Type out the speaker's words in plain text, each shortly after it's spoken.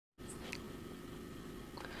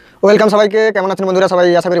Welcome সবাইকে। কেমন আছেন বন্ধুরা? সবাই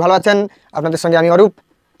আশা করি ভালো আছেন। আপনাদের সঙ্গে আমি অরূপ।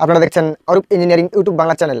 আপনারা দেখছেন Arup engineering YouTube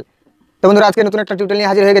Bangla channel. তো বন্ধুরা, আজকে নতুন একটা টিউটোরিয়াল নিয়ে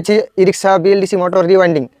হাজির হয়ে গেছি, ই রিক্সা বিএলডিসি মোটর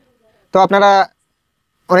রিওয়াইন্ডিং। তো আপনারা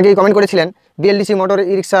অনেকেই কমেন্ট করেছিলেন বিএলডিসি মোটর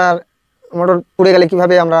ই রিক্সার মোটর পুড়ে গেলে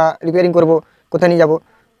কীভাবে আমরা রিপেয়ারিং করব, কোথায় নিয়ে যাব।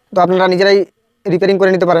 তো আপনারা নিজেরাই রিপেয়ারিং করে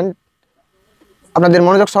নিতে পারেন। আপনাদের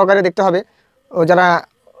মনোযোগ সহকারে দেখতে হবে। ও যারা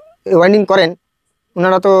ওয়াইন্ডিং করেন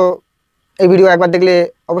ওনারা তো এই ভিডিও একবার দেখলে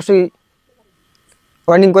অবশ্যই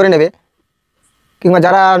ওয়াইন্ডিং করে নেবে, কিংবা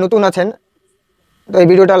যারা নতুন আছেন তো এই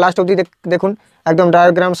ভিডিওটা লাস্ট অবধি দেখুন। একদম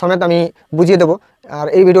ডায়াগ্রাম সমেত আমি বুঝিয়ে দেবো। আর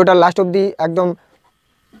এই ভিডিওটা লাস্ট অবধি একদম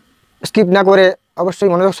স্কিপ না করে অবশ্যই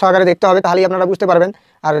মনোযোগ সহকারে দেখতে হবে, তাহলেই আপনারা বুঝতে পারবেন।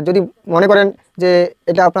 আর যদি মনে করেন যে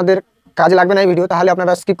এটা আপনাদের কাজে লাগবে না এই ভিডিও, তাহলে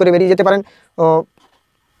আপনারা স্কিপ করে বেরিয়ে যেতে পারেন। ও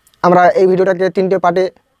আমরা এই ভিডিওটাকে 3টে পার্টে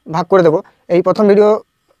ভাগ করে দেবো। এই প্রথম ভিডিও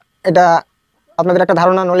এটা আপনাদের একটা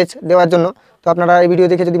ধারণা নলেজ দেওয়ার জন্য। তো আপনারা এই ভিডিও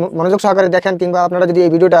দেখে যদি মনোযোগ সহকারে দেখেন, কিংবা আপনারা যদি এই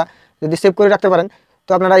ভিডিওটা যদি সেভ করে রাখতে পারেন,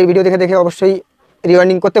 তো আপনারা এই ভিডিও দেখে অবশ্যই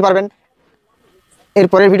রিওয়াইন্ডিং করতে পারবেন।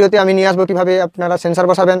 এরপরের ভিডিওতে আমি নিয়ে আসবো কীভাবে আপনারা সেন্সার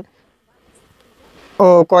বসাবেন ও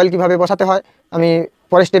কয়েল কীভাবে বসাতে হয়, আমি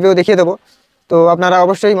পরের স্টেপেও দেখিয়ে দেবো। তো আপনারা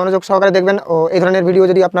অবশ্যই মনোযোগ সহকারে দেখবেন। ও এই ধরনের ভিডিও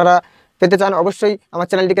যদি আপনারা পেতে চান, অবশ্যই আমার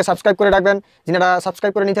চ্যানেলটিকে সাবস্ক্রাইব করে রাখবেন। যারা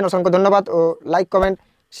সাবস্ক্রাইব করে নিয়েছেন অসংখ্য ধন্যবাদ। ও লাইক কমেন্ট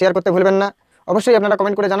শেয়ার করতে ভুলবেন না। অবশ্যই আপনারা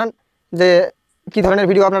কমেন্ট করে জানান যে কী ধরনের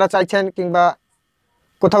ভিডিও আপনারা চাইছেন, কিংবা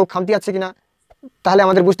কোথাও খামতি আছে কিনা, তাহলে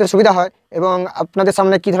আমাদের বুঝতে সুবিধা হয়। এবং আপনাদের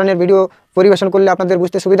সামনে কী ধরনের ভিডিও পরিবেশন করলে আপনাদের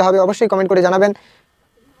বুঝতে সুবিধা হবে, অবশ্যই কমেন্ট করে জানাবেন।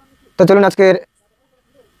 তো চলুন আজকের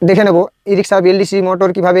দেখে নেব ই রিক্সা বিএলডিসি মোটর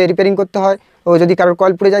কীভাবে রিপেয়ারিং করতে হয়, ও যদি কারোর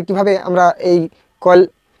কয়েল পুড়ে যায় কীভাবে আমরা এই কয়েল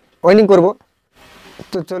ওয়াইন্ডিং করব।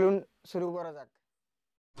 তো চলুন শুরু করা যাক।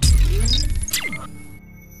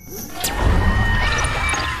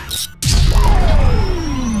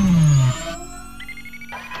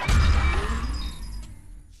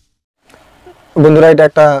 বন্ধুরা, এটা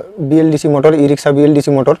একটা বিএলডিসি মোটর, ই রিক্সা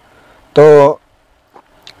বিএলডিসি মোটর। তো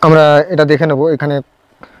আমরা এটা দেখে নেব এখানে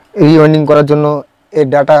রিওয়াইন্ডিং করার জন্য এর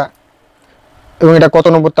ডাটা এবং এটা কত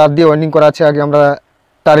নম্বর তার দিয়ে ওয়াইন্ডিং করা আছে। আগে আমরা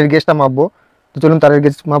তারের গেজটা মাপবো। তো চলুন তারের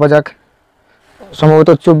গেজ মাপা যাক। সম্ভবত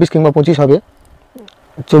 24 কিংবা 25 হবে।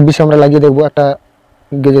 24 আমরা লাগিয়ে দেখবো একটা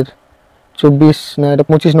গেজের। 24 না, এটা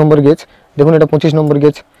 25 নম্বর গেজ। দেখুন এটা 25 নম্বর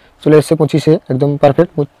গেজ চলে এসছে 25-এ, একদম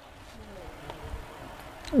পারফেক্ট।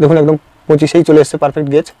 দেখুন একদম 25-এই চলে এসছে পারফেক্ট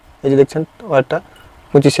গেজ। এই যে দেখছেন ওয়্যারটা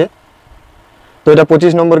 25-এ। তো এটা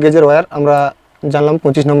 25 নম্বর গেজের ওয়্যার, আমরা জানলাম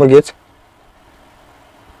 25 নম্বর গেজ।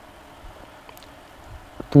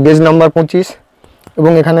 Gauge number 25।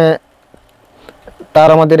 এবং এখানে তার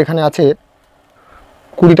আমাদের এখানে আছে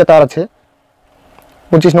 20টা তার আছে।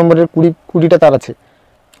 25 নম্বরের 20টা তার আছে।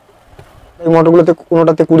 এই মোটরগুলোতে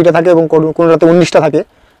কোনোটাতে 20টা থাকে এবং কোনোটাতে 19টা থাকে।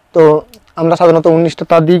 তো আমরা সাধারণত 19টা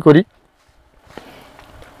তার দিয়েই করি।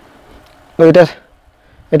 তো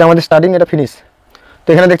এটা আমাদের স্টার্টিং, এটা ফিনিশ। তো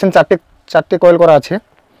এখানে দেখছেন চারটে কয়েল করা আছে।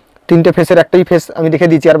 3টে ফেসের একটাই ফেস আমি দেখে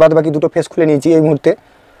দিয়েছি, আর বাদ বাকি 2টো ফেস খুলে নিয়েছি এই মুহূর্তে।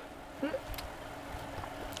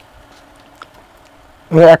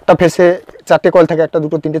 একটা ফেসে 4টে কয়েল থাকে, 1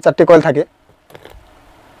 2 3 4টে কয়েল থাকে।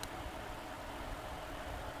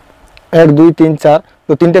 1 2 3 4।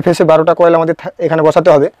 তো 3টে ফেসে 12টা কয়েল আমাদের এখানে বসাতে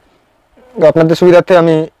হবে। তো আপনাদের সুবিধার্থে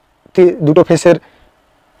আমি 2টো ফেসের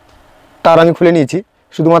তার আমি খুলে নিয়েছি।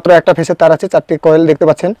 শুধুমাত্র একটা ফেসের তার আছে, 4টে কয়েল দেখতে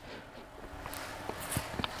পাচ্ছেন।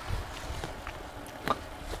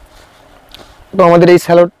 তো আমাদের এই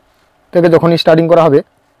স্যালোড থেকে যখনই স্টার্টিং করা হবে,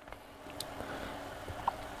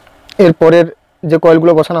 এরপরের যে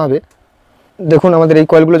কয়েলগুলো বসানো হবে, দেখুন আমাদের এই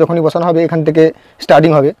কয়েলগুলো যখনই বসানো হবে এখান থেকে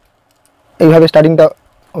স্টার্টিং হবে। এইভাবে স্টার্টিংটা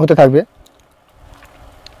হতে থাকবে,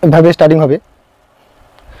 এইভাবে স্টার্টিং হবে।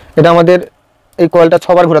 এটা আমাদের এই কয়েলটা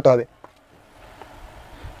 6বার ঘোরাতে হবে।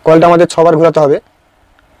 কয়েলটা আমাদের 6বার ঘোরাতে হবে।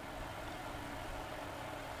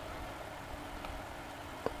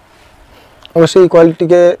 অবশ্যই এই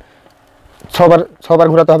কয়েলটিকে 6বার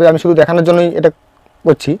ঘোরাতে হবে। আমি শুধু দেখানোর জন্যই এটা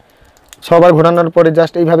করছি। 6বার ঘোরানোর পরে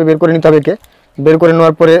জাস্ট এইভাবে বের করে নিতে হবে একে। বের করে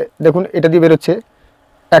নেওয়ার পরে দেখুন এটা দিয়ে বেরোচ্ছে,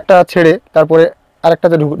 একটা ছেড়ে তারপরে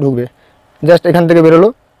আরেকটাতে ঢুকবে। জাস্ট এখান থেকে বেরোলো,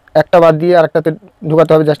 একটা বাদ দিয়ে আরেকটাতে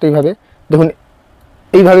ঢুকাতে হবে। জাস্ট এইভাবে দেখুন,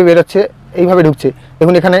 এইভাবে বেরোচ্ছে, এইভাবে ঢুকছে।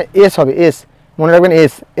 দেখুন এখানে এস হবে, এস মনে রাখবেন,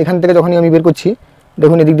 এস। এখান থেকে যখনই আমি বের করছি,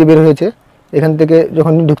 দেখুন এদিক দিয়ে বের হয়েছে। এখান থেকে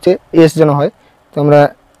যখনই ঢুকছে এস যেন হয়। তো আমরা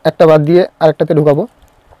একটা বাদ দিয়ে আরেকটাতে ঢুকাবো।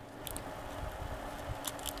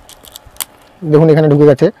 দেখুন এখানে ঢুকে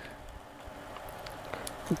গেছে।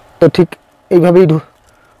 তো ঠিক এইভাবেই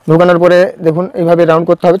ঢুকানোর পরে দেখুন এইভাবে রাউন্ড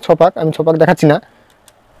করতে হবে 6 পাক। আমি 6 পাক দেখাচ্ছি না,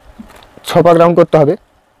 6 পাক রাউন্ড করতে হবে।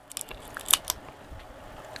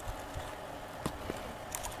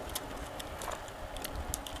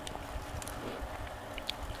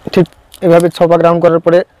 ঠিক এভাবে 6 পাক রাউন্ড করার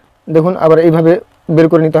পরে দেখুন আবার এইভাবে বের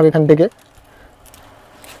করে নিতে হবে এখান থেকে।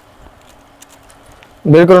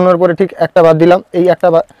 বের করে নেওয়ার পরে ঠিক একটা বাদ দিলাম, এই একটা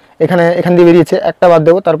এখান দিয়ে বেরিয়েছে, একটা বাদ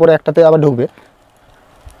দেবো, তারপরে একটাতে আবার ঢুকবে।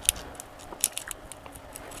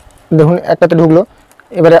 দেখুন একটাতে ঢুকলো,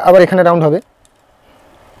 এবারে আবার এখানে রাউন্ড হবে,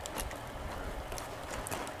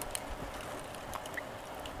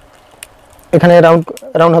 এখানে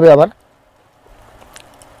রাউন্ড হবে, আবার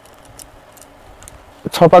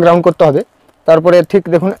 6 পাক রাউন্ড করতে হবে। তারপরে ঠিক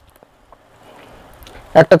দেখুন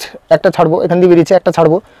একটা ছাড়বো, এখান দিয়ে বেরিয়েছে, একটা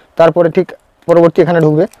ছাড়বো, তারপরে ঠিক পরবর্তী এখানে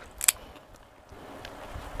ঢুকবে,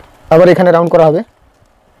 আবার এখানে রাউন্ড করা হবে।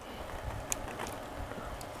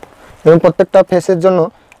 এবং প্রত্যেকটা ফেসের জন্য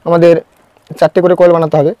আমাদের 4টে করে কয়েল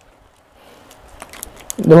বানাতে হবে।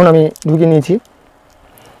 দেখুন আমি ঢুকিয়ে নিয়েছি।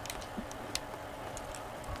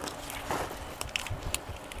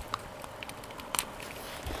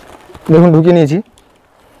 দেখুন ঢুকিয়ে নিয়েছি।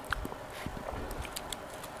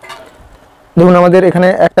 দেখুন আমাদের এখানে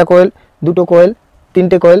একটা কয়েল, দুটো কয়েল,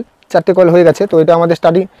 3টে কয়েল, 4টে কয়েল হয়ে গেছে। তো এটা আমাদের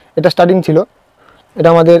স্টার্টিং ছিল, এটা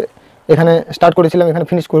আমাদের এখানে স্টার্ট করেছিলাম, এখানে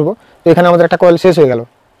ফিনিশ করব। তো এখানে আমাদের একটা কয়েল শেষ হয়ে গেল,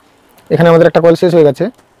 এখানে আমাদের একটা কয়েল শেষ হয়ে গেছে।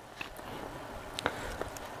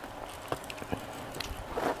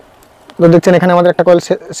 তো দেখছেন এখানে আমাদের একটা কয়েল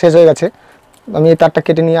শেষ হয়ে গেছে। আমি এই তারটা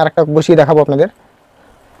কেটে নিয়ে আরেকটা বসিয়ে দেখাবো আপনাদের।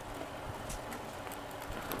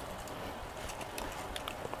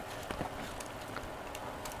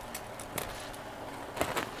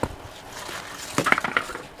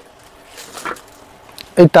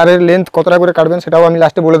 এই তারের লেন্থ কতটা করে কাটবেন সেটাও আমি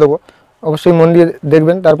লাস্টে বলে দেবো, অবশ্যই মন দিয়ে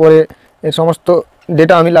দেখবেন। তারপরে এই সমস্ত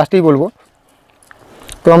ডেটা আমি লাস্টেই বলবো।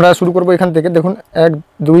 তো আমরা শুরু করব এখান থেকে। দেখুন 1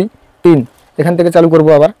 2 3 এখান থেকে চালু করব।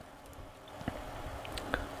 আবার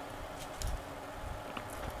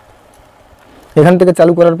এখান থেকে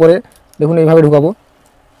চালু করার পরে দেখুন এইভাবে ঢুকাবো,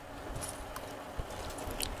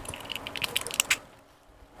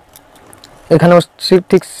 এখানেও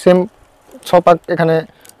ঠিক সেম 6 পাক এখানে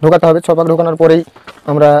ঢোকাতে হবে। 6 পাক ঢোকানোর পরেই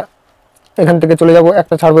আমরা এখান থেকে চলে যাব,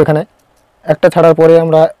 একটা ছাড়বো, এখানে একটা ছাড়ার পরে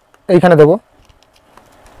আমরা এইখানে দেবো,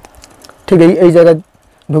 ঠিক এই জায়গায়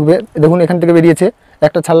ঢুকবে। দেখুন এখান থেকে বেরিয়েছে,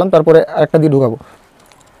 একটা ছাড়লাম, তারপরে আরেকটা দিয়ে ঢুকাবো।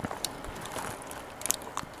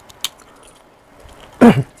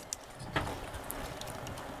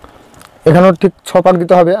 এখানেও ঠিক 6 পাক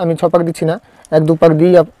দিতে হবে। আমি 6 পাক দিচ্ছি না, 1 2 পাক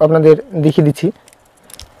দিয়েই আপনাদের দেখিয়ে দিচ্ছি।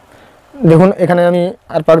 দেখুন এখানে আমি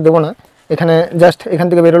আর পাক দেবো না, এখানে জাস্ট এখান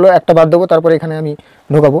থেকে বেরোলো, একটা বাদ দেবো, তারপরে এখানে আমি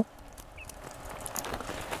ঢোকাবো।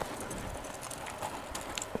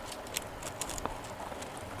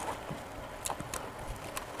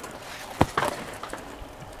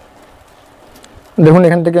 দেখুন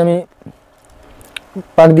এখান থেকে আমি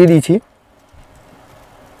পাক দিয়ে দিয়েছি।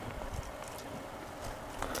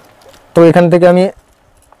 তো এখান থেকে আমি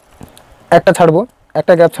একটা ছাড়বো,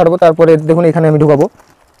 একটা গ্যাপ ছাড়বো, তারপরে দেখুন এখানে আমি ঢুকাবো।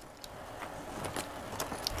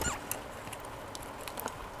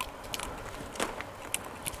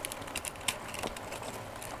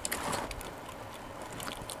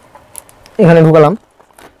 এখানে ঢুকালাম।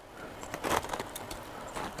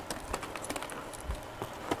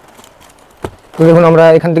 তো দেখুন আমরা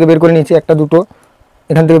এখান থেকে বের করে নিয়েছি, একটা দুটো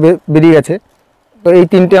এখান থেকে বেরিয়ে গেছে। তো এই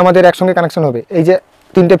 3টে আমাদের একসঙ্গে কানেকশন হবে। এই যে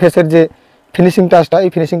 3টে ফেসের যে ফিনিশিং টাচটা, এই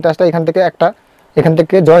ফিনিশিং টাচটা এখান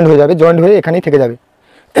থেকে জয়েন্ট হয়ে যাবে, জয়েন্ট হয়ে এখানেই থেকে যাবে।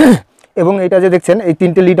 এবং এটা যে দেখছেন এই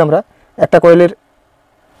 3টে লিড আমরা একটা কয়েলের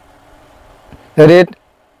রেড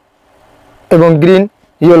এবং গ্রিন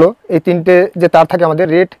ইয়েলো, এই 3টে যে তার থাকে আমাদের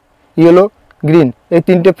রেড ইয়েলো গ্রিন, এই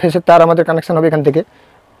 3টে ফেসের তার আমাদের কানেকশন হবে এখান থেকে।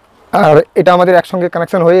 আর এটা আমাদের একসঙ্গে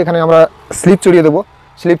কানেকশন হয়ে এখানে আমরা স্লিপ চড়িয়ে দেবো।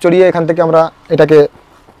 স্লিপ চড়িয়ে এখান থেকে আমরা এটাকে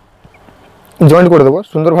জয়েন্ট করে দেবো,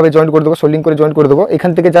 সুন্দরভাবে জয়েন্ট করে দেবো, সোল্ডিং করে জয়েন্ট করে দেবো।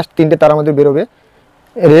 এখান থেকে জাস্ট 3টে তার আমাদের বেরোবে,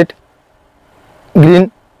 রেড গ্রিন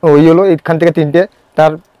ও ইয়েলো, এখান থেকে 3টে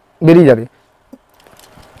তার বেরিয়ে যাবে।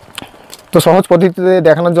 তো সহজ পদ্ধতিতে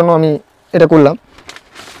দেখানোর জন্য আমি এটা করলাম।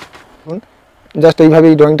 জাস্ট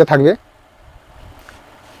এইভাবেই ড্রয়িংটা থাকবে।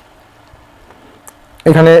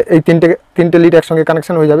 এখানে এই 3টে লিড একসঙ্গে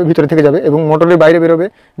কানেকশন হয়ে যাবে, ভিতরে থেকে যাবে এবং মোটরের বাইরে বেরোবে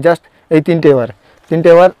জাস্ট এই 3টে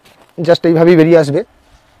ওয়ার জাস্ট এইভাবেই বেরিয়ে আসবে,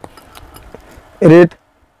 রেড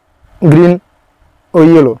গ্রিন ও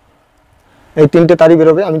ইয়েলো, এই 3টে তারই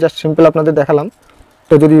বেরোবে। আমি জাস্ট সিম্পল আপনাদের দেখালাম।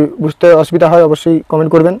 তো যদি বুঝতে অসুবিধা হয় অবশ্যই কমেন্ট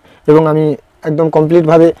করবেন, এবং আমি একদম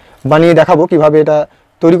কমপ্লিটভাবে বানিয়ে দেখাবো কীভাবে এটা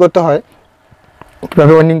তৈরি করতে হয়,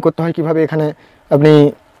 কীভাবে ওয়ার্নিং করতে হয়, কীভাবে এখানে আপনি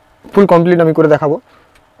ফুল কমপ্লিট আমি করে দেখাবো।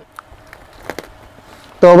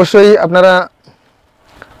 তো অবশ্যই আপনারা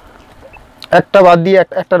একটা বাদ দিয়ে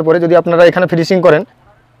একটার পরে যদি আপনারা এখানে ফিনিশিং করেন,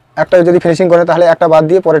 একটা যদি ফিনিশিং করেন তাহলে একটা বাদ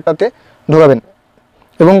দিয়ে পরেরটাতে ঢোকাবেন।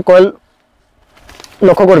 এবং কয়েল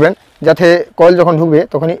লক্ষ্য করবেন যাতে কয়েল যখন ঢুকবে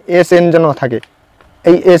তখনই SN যেন থাকে,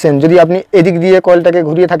 এই SN যদি আপনি এদিক দিয়ে কয়েলটাকে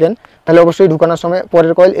ঘুরিয়ে থাকেন তাহলে অবশ্যই ঢুকানোর সময়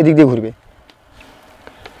পরের কয়েল এদিক দিয়ে ঘুরবে।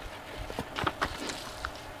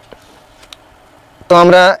 তো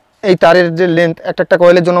আমরা এই তারের যে লেন্থ, একটা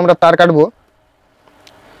কয়েলের জন্য আমরা তার কাটবো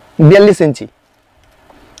 42 ইঞ্চি।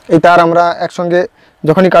 এই তার আমরা একসঙ্গে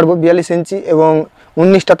যখনই কাটবো 42 ইঞ্চি এবং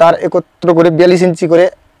 19টা তার একত্র করে 42 ইঞ্চি করে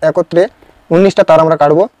একত্রে 19টা তার আমরা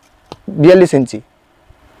কাটবো 42 ইঞ্চি।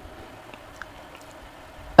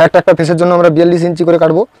 একটা ফেসের জন্য আমরা 42 ইঞ্চি করে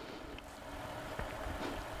কাটবো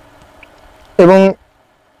এবং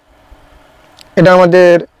এটা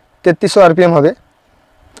আমাদের 3300 RPM হবে।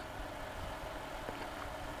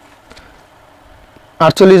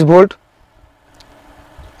 48 ভোল্ট।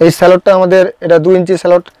 এই স্যালোটটা আমাদের, এটা 2 ইঞ্চি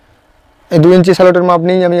স্যালোট। এই 2 ইঞ্চি স্যালোটের মাপ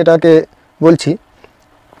নিয়েই আমি এটাকে বলছি।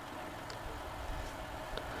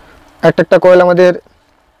 একটা কয়েল আমাদের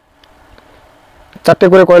 4টে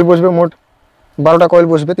করে কয়েল বসবে, মোট 12টা কয়েল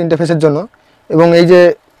বসবে 3টে ফেসের জন্য। এবং এই যে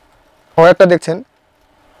ওয়্যারটা দেখছেন,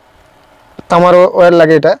 তামারও ওয়্যার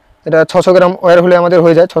লাগে। এটা 600 গ্রাম ওয়্যার হলে আমাদের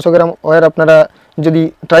হয়ে যায়। 600 গ্রাম ওয়্যার আপনারা যদি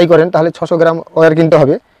ট্রাই করেন তাহলে 600 গ্রাম ওয়্যার কিনতে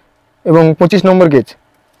হবে। এবং 25 নম্বর গেজ,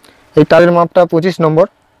 এই তারের মাপটা 25 নম্বর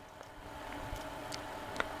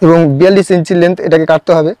এবং 42 ইঞ্চি লেন্থ এটাকে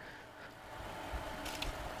কাটতে হবে।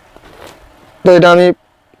 তো এটা আমি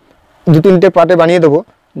 2-3টে পার্টে বানিয়ে দেবো।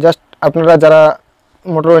 জাস্ট আপনারা যারা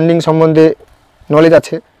মোটর ওয়েল্ডিং সম্বন্ধে নলেজ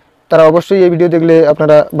আছে তারা অবশ্যই এই ভিডিও দেখলে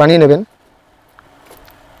আপনারা বানিয়ে নেবেন।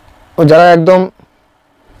 ও যারা একদম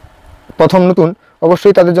প্রথম নতুন,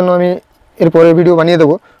 অবশ্যই তাদের জন্য আমি এরপরে ভিডিও বানিয়ে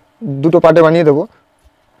দেবো, 2টো পার্টে বানিয়ে দেবো।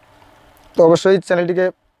 তো অবশ্যই চ্যানেলটিকে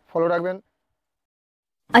ফলো রাখবেন।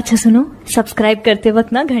 अच्छा सुनो, सब्सक्राइब करते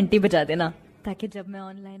वक्त ना घंटी बजा देना ताकि जब मैं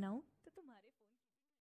ऑनलाइन आऊँ